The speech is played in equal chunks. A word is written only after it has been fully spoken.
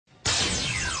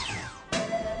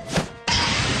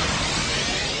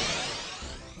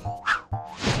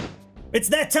It's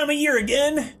that time of year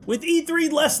again! With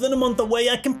E3 less than a month away,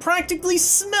 I can practically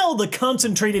smell the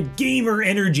concentrated gamer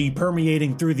energy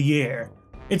permeating through the air.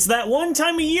 It's that one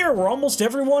time of year where almost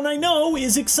everyone I know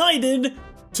is excited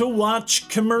to watch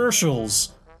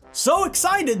commercials. So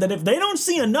excited that if they don't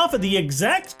see enough of the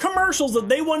exact commercials that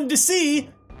they wanted to see,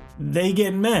 they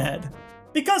get mad.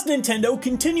 Because Nintendo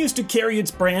continues to carry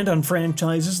its brand on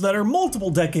franchises that are multiple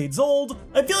decades old,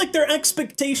 I feel like their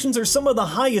expectations are some of the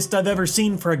highest I've ever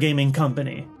seen for a gaming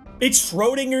company. It's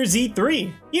Schrodinger's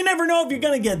E3. You never know if you're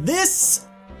gonna get this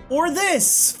or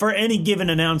this for any given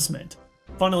announcement.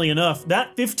 Funnily enough,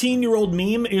 that 15-year-old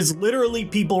meme is literally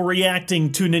people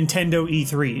reacting to Nintendo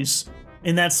E3s.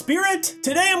 In that spirit,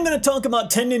 today I'm gonna talk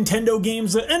about 10 Nintendo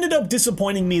games that ended up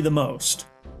disappointing me the most.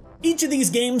 Each of these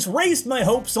games raised my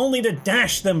hopes only to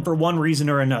dash them for one reason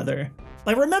or another.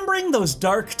 By remembering those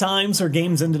dark times where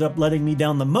games ended up letting me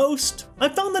down the most, I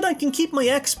found that I can keep my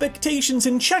expectations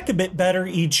in check a bit better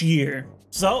each year.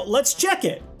 So let's check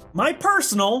it. My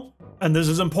personal, and this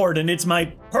is important, it's my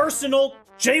personal,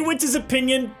 Jaywitz's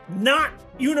opinion, not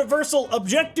universal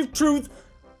objective truth,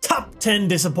 top 10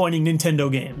 disappointing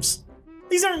Nintendo games.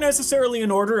 These aren't necessarily in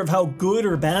order of how good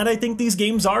or bad I think these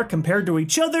games are compared to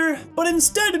each other, but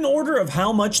instead in order of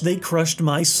how much they crushed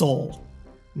my soul.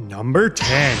 Number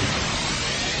 10.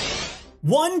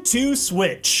 1-2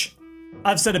 Switch.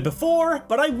 I've said it before,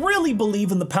 but I really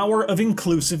believe in the power of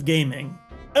inclusive gaming.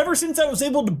 Ever since I was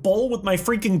able to bowl with my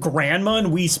freaking grandma in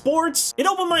Wii Sports, it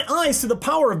opened my eyes to the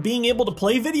power of being able to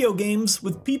play video games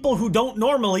with people who don't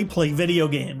normally play video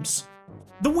games.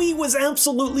 The Wii was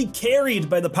absolutely carried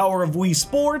by the power of Wii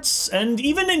Sports, and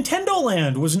even Nintendo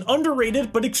Land was an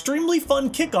underrated but extremely fun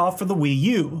kickoff for the Wii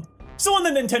U. So when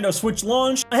the Nintendo Switch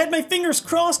launched, I had my fingers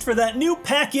crossed for that new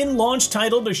pack-in launch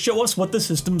title to show us what the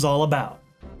system's all about.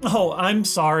 Oh, I'm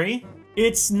sorry.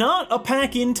 It's not a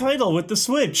pack-in title with the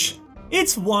Switch.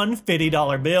 It's one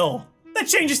 $50 bill. That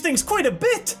changes things quite a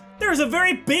bit! There's a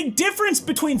very big difference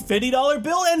between $50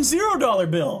 bill and $0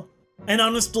 bill. And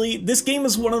honestly, this game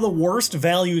is one of the worst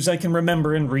values I can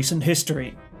remember in recent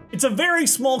history. It's a very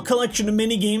small collection of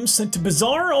minigames set to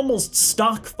bizarre, almost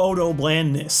stock photo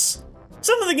blandness.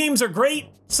 Some of the games are great,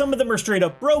 some of them are straight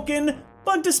up broken,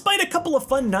 but despite a couple of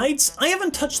fun nights, I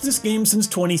haven't touched this game since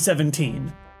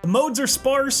 2017. The modes are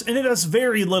sparse and it has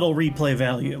very little replay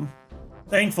value.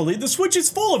 Thankfully, the Switch is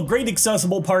full of great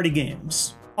accessible party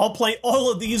games. I'll play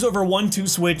all of these over 1-2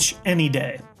 Switch any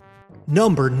day.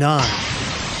 Number 9.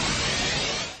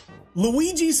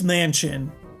 Luigi's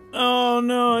Mansion. Oh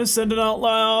no, I said it out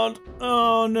loud.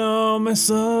 Oh no, my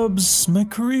subs, my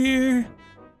career,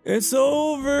 it's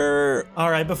over.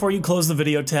 Alright, before you close the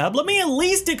video tab, let me at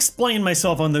least explain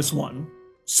myself on this one.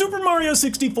 Super Mario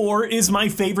 64 is my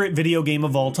favorite video game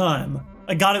of all time.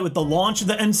 I got it with the launch of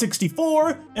the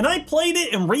N64, and I played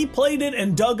it and replayed it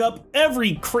and dug up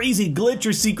every crazy glitch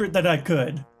or secret that I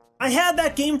could. I had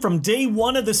that game from day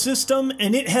one of the system,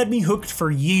 and it had me hooked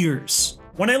for years.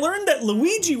 When I learned that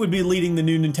Luigi would be leading the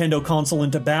new Nintendo console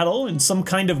into battle in some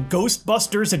kind of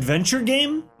Ghostbusters adventure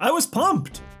game, I was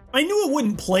pumped. I knew it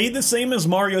wouldn't play the same as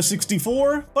Mario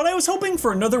 64, but I was hoping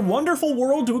for another wonderful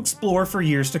world to explore for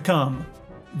years to come.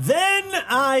 Then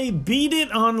I beat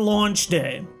it on launch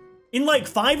day. In like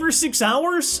 5 or 6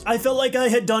 hours, I felt like I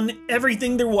had done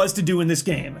everything there was to do in this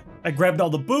game. I grabbed all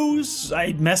the booze,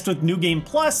 I messed with New Game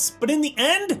Plus, but in the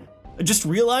end, I just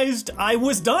realized I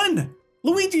was done.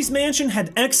 Luigi's Mansion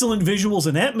had excellent visuals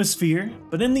and atmosphere,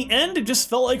 but in the end it just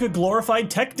felt like a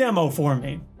glorified tech demo for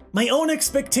me. My own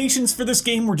expectations for this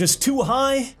game were just too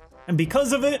high, and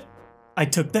because of it, I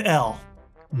took the L.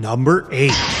 Number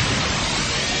 8.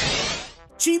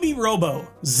 Chibi Robo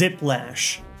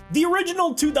Ziplash. The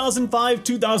original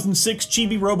 2005-2006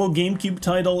 Chibi Robo GameCube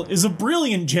title is a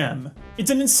brilliant gem.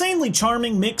 It's an insanely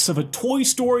charming mix of a Toy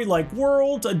Story-like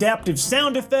world, adaptive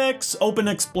sound effects, open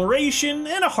exploration,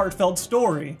 and a heartfelt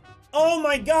story. Oh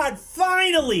my god,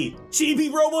 finally!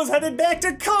 Chibi Robo's headed back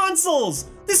to consoles!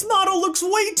 This model looks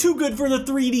way too good for the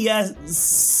 3DS.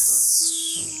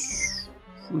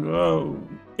 Whoa.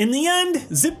 In the end,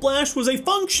 Ziplash was a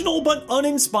functional but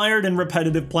uninspired and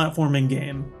repetitive platforming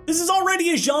game. This is already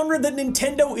a genre that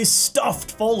Nintendo is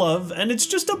stuffed full of, and it's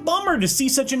just a bummer to see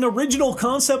such an original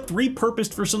concept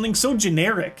repurposed for something so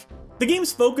generic. The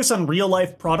game's focus on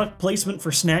real-life product placement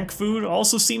for snack food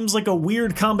also seems like a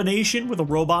weird combination with a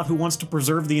robot who wants to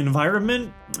preserve the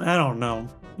environment. I don't know.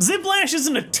 Ziplash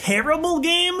isn't a terrible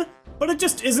game, but it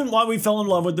just isn't why we fell in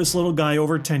love with this little guy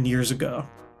over 10 years ago.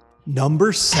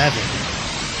 Number 7.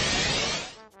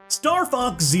 Star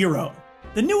Fox Zero.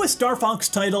 The newest Star Fox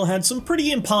title had some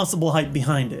pretty impossible hype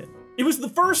behind it. It was the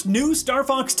first new Star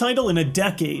Fox title in a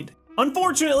decade.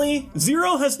 Unfortunately,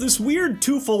 Zero has this weird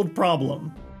twofold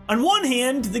problem. On one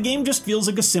hand, the game just feels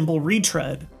like a simple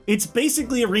retread. It's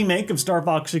basically a remake of Star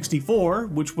Fox 64,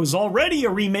 which was already a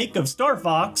remake of Star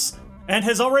Fox, and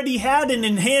has already had an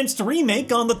enhanced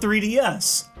remake on the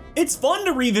 3DS. It's fun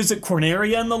to revisit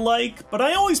Corneria and the like, but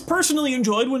I always personally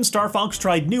enjoyed when Star Fox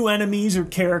tried new enemies or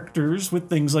characters with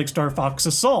things like Star Fox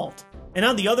Assault. And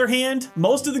on the other hand,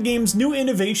 most of the game's new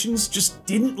innovations just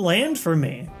didn't land for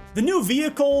me. The new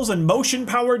vehicles and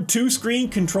motion-powered two-screen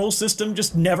control system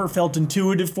just never felt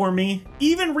intuitive for me,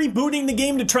 even rebooting the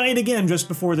game to try it again just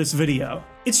before this video.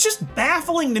 It's just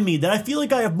baffling to me that I feel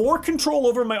like I have more control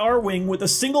over my Arwing with a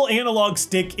single analog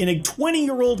stick in a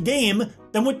 20-year-old game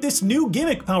than with this new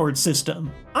gimmick-powered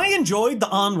system. I enjoyed the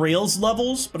on-rails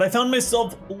levels, but I found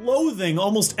myself loathing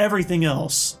almost everything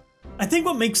else. I think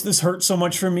what makes this hurt so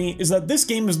much for me is that this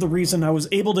game is the reason I was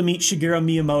able to meet Shigeru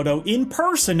Miyamoto in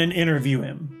person and interview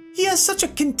him. He has such a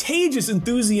contagious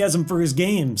enthusiasm for his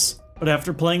games, but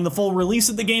after playing the full release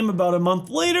of the game about a month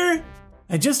later,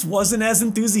 I just wasn't as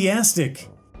enthusiastic.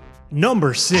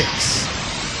 Number 6.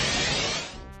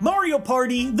 Mario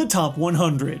Party: The Top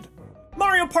 100.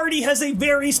 Mario Party has a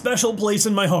very special place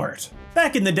in my heart.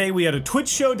 Back in the day, we had a Twitch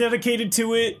show dedicated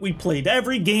to it, we played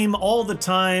every game all the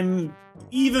time,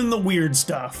 even the weird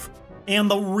stuff. And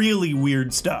the really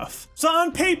weird stuff. So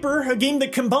on paper, a game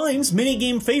that combines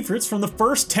minigame favorites from the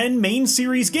first 10 main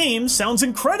series games sounds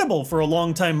incredible for a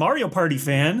longtime Mario Party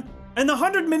fan. And the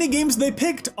 100 minigames they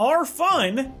picked are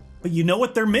fun, but you know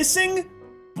what they're missing?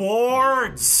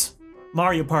 Boards!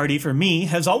 Mario Party, for me,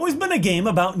 has always been a game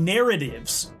about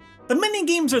narratives. The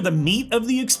minigames are the meat of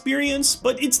the experience,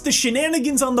 but it's the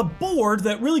shenanigans on the board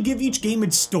that really give each game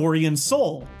its story and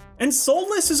soul. And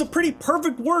soulless is a pretty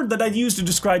perfect word that I'd use to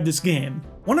describe this game.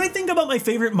 When I think about my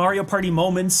favorite Mario Party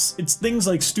moments, it's things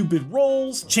like stupid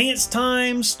rolls, chance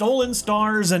time, stolen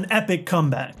stars, and epic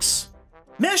comebacks.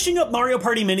 Mashing up Mario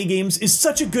Party minigames is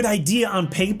such a good idea on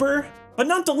paper, but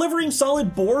not delivering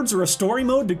solid boards or a story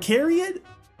mode to carry it?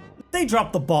 They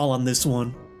dropped the ball on this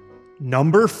one.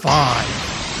 Number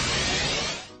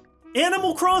 5.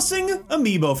 Animal Crossing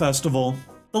Amiibo Festival.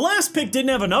 The last pick didn't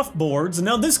have enough boards, and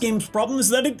now this game's problem is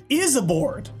that it is a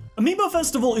board. Amiibo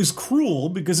Festival is cruel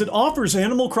because it offers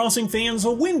Animal Crossing fans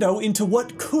a window into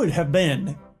what could have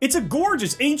been. It's a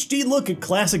gorgeous HD look at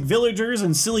classic villagers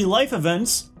and silly life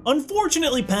events,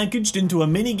 unfortunately packaged into a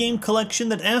minigame collection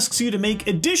that asks you to make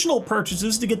additional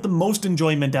purchases to get the most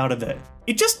enjoyment out of it.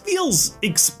 It just feels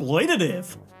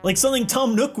exploitative, like something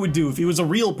Tom Nook would do if he was a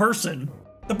real person.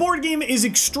 The board game is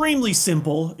extremely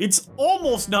simple, it's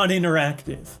almost not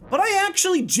interactive, but I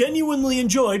actually genuinely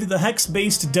enjoyed the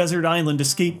hex-based Desert Island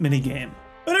Escape minigame.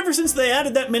 But ever since they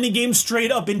added that minigame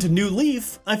straight up into New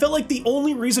Leaf, I felt like the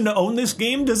only reason to own this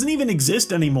game doesn't even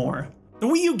exist anymore. The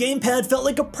Wii U gamepad felt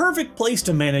like a perfect place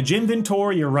to manage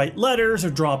inventory or write letters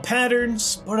or draw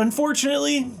patterns, but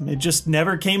unfortunately, it just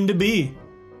never came to be.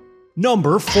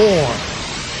 Number 4.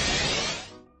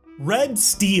 Red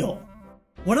Steel.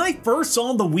 When I first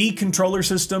saw the Wii controller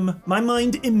system, my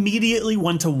mind immediately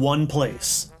went to one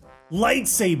place.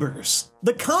 Lightsabers.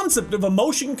 The concept of a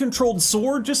motion-controlled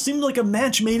sword just seemed like a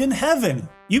match made in heaven.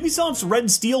 Ubisoft's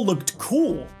Red Steel looked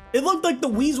cool. It looked like the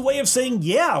Wii's way of saying,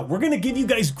 yeah, we're gonna give you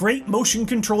guys great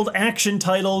motion-controlled action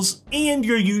titles and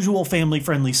your usual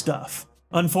family-friendly stuff.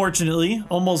 Unfortunately,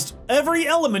 almost every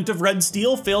element of Red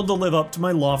Steel failed to live up to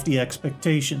my lofty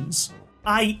expectations.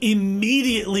 I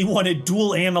immediately wanted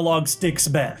dual analog sticks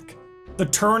back. The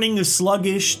turning is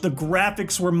sluggish, the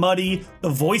graphics were muddy, the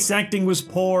voice acting was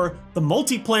poor, the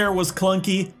multiplayer was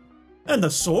clunky, and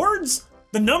the swords?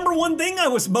 The number one thing I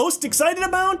was most excited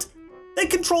about? They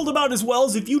controlled about as well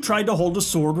as if you tried to hold a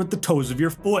sword with the toes of your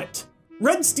foot.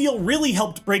 Red Steel really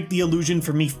helped break the illusion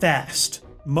for me fast.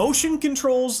 Motion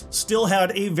controls still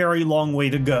had a very long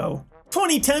way to go.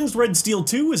 2010's Red Steel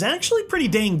 2 is actually pretty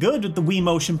dang good with the Wii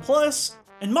Motion Plus,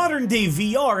 and modern day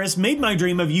VR has made my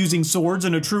dream of using swords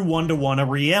in a true one-to-one a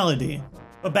reality.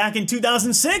 But back in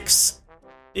 2006,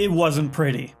 it wasn't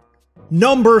pretty.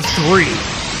 Number 3.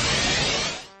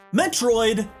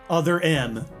 Metroid Other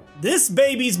M. This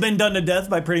baby's been done to death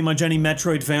by pretty much any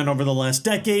Metroid fan over the last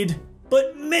decade,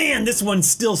 but man, this one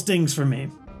still stings for me.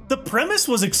 The premise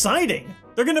was exciting.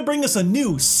 They're gonna bring us a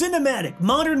new, cinematic,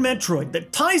 modern Metroid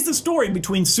that ties the story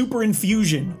between Super and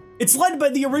Fusion. It's led by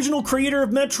the original creator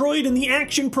of Metroid, and the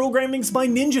action programming's by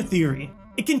Ninja Theory.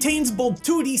 It contains both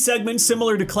 2D segments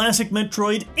similar to classic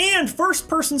Metroid and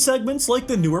first-person segments like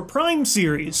the newer Prime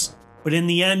series. But in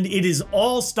the end, it is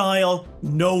all style,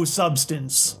 no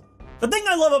substance. The thing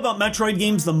I love about Metroid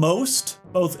games the most,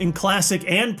 both in classic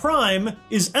and Prime,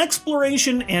 is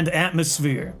exploration and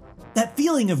atmosphere. That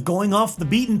feeling of going off the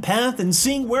beaten path and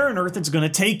seeing where on earth it's gonna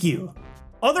take you.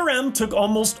 Other M took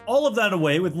almost all of that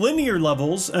away with linear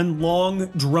levels and long,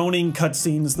 droning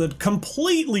cutscenes that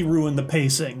completely ruin the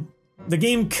pacing. The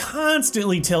game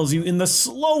constantly tells you in the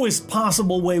slowest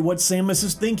possible way what Samus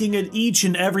is thinking at each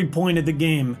and every point of the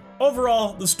game.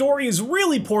 Overall, the story is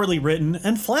really poorly written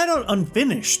and flat out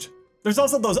unfinished. There's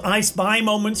also those I Spy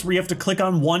moments where you have to click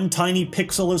on one tiny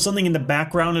pixel of something in the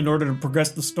background in order to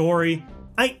progress the story.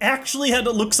 I actually had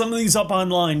to look some of these up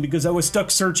online because I was stuck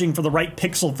searching for the right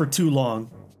pixel for too long.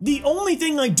 The only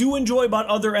thing I do enjoy about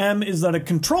Other M is that it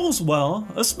controls well,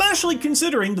 especially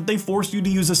considering that they force you to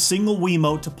use a single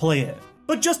Wiimote to play it.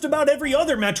 But just about every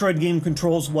other Metroid game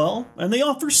controls well, and they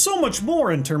offer so much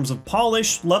more in terms of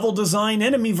polish, level design,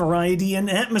 enemy variety,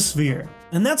 and atmosphere.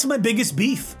 And that's my biggest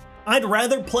beef. I'd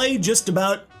rather play just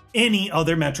about any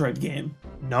other Metroid game.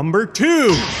 Number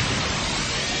 2.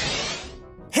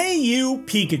 Hey You,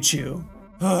 Pikachu.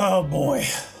 Oh boy.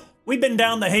 We've been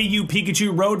down the Hey You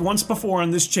Pikachu road once before on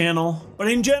this channel, but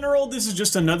in general, this is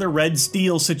just another Red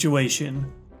Steel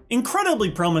situation.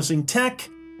 Incredibly promising tech,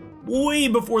 way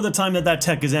before the time that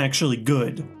tech is actually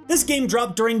good. This game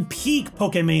dropped during peak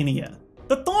Pokemania.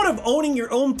 The thought of owning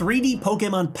your own 3D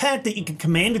Pokemon pet that you can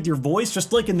command with your voice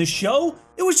just like in the show,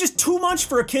 it was just too much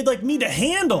for a kid like me to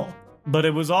handle. But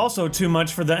it was also too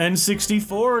much for the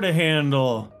N64 to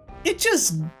handle. It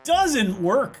just doesn't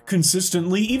work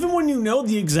consistently, even when you know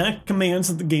the exact commands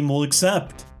that the game will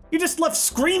accept. You're just left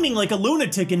screaming like a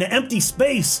lunatic in an empty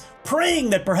space,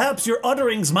 praying that perhaps your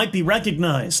utterings might be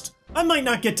recognized. I might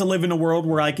not get to live in a world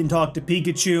where I can talk to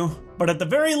Pikachu, but at the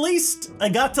very least, I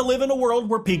got to live in a world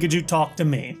where Pikachu talked to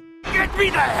me. Get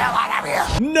me the hell out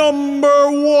of here!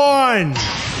 Number 1.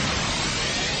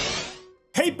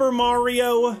 Paper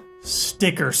Mario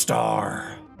Sticker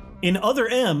Star. In Other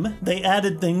M, they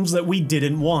added things that we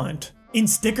didn't want. In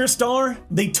Sticker Star,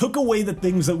 they took away the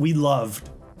things that we loved.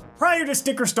 Prior to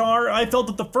Sticker Star, I felt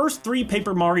that the first 3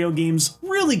 Paper Mario games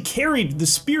really carried the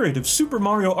spirit of Super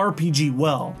Mario RPG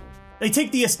well. They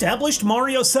take the established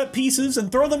Mario set pieces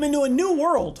and throw them into a new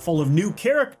world full of new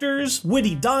characters,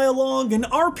 witty dialogue, and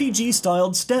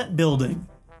RPG-styled stat building.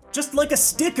 Just like a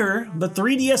sticker, the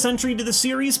 3DS entry to the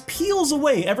series peels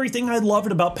away everything I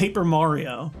loved about Paper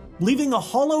Mario, leaving a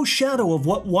hollow shadow of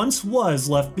what once was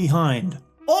left behind.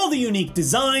 All the unique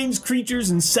designs,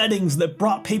 creatures, and settings that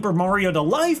brought Paper Mario to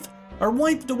life are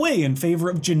wiped away in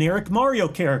favor of generic Mario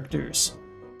characters.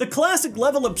 The classic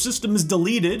level-up system is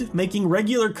deleted, making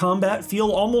regular combat feel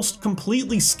almost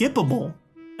completely skippable.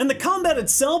 And the combat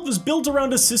itself is built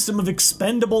around a system of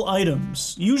expendable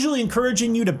items, usually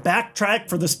encouraging you to backtrack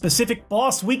for the specific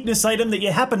boss weakness item that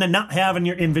you happen to not have in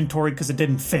your inventory because it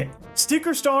didn't fit.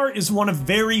 Sticker Star is one of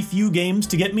very few games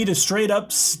to get me to straight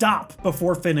up stop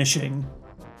before finishing.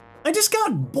 I just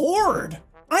got bored.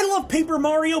 I love Paper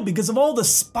Mario because of all the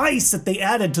spice that they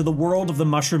added to the world of the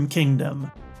Mushroom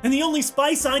Kingdom. And the only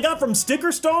spice I got from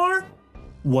Sticker Star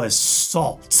was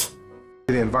salt.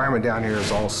 The environment down here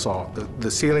is all salt.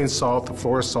 The ceiling's salt, the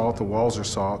floor is salt, the walls are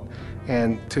salt,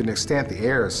 and to an extent the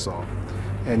air is salt.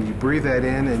 And you breathe that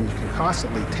in and you can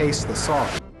constantly taste the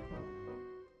salt.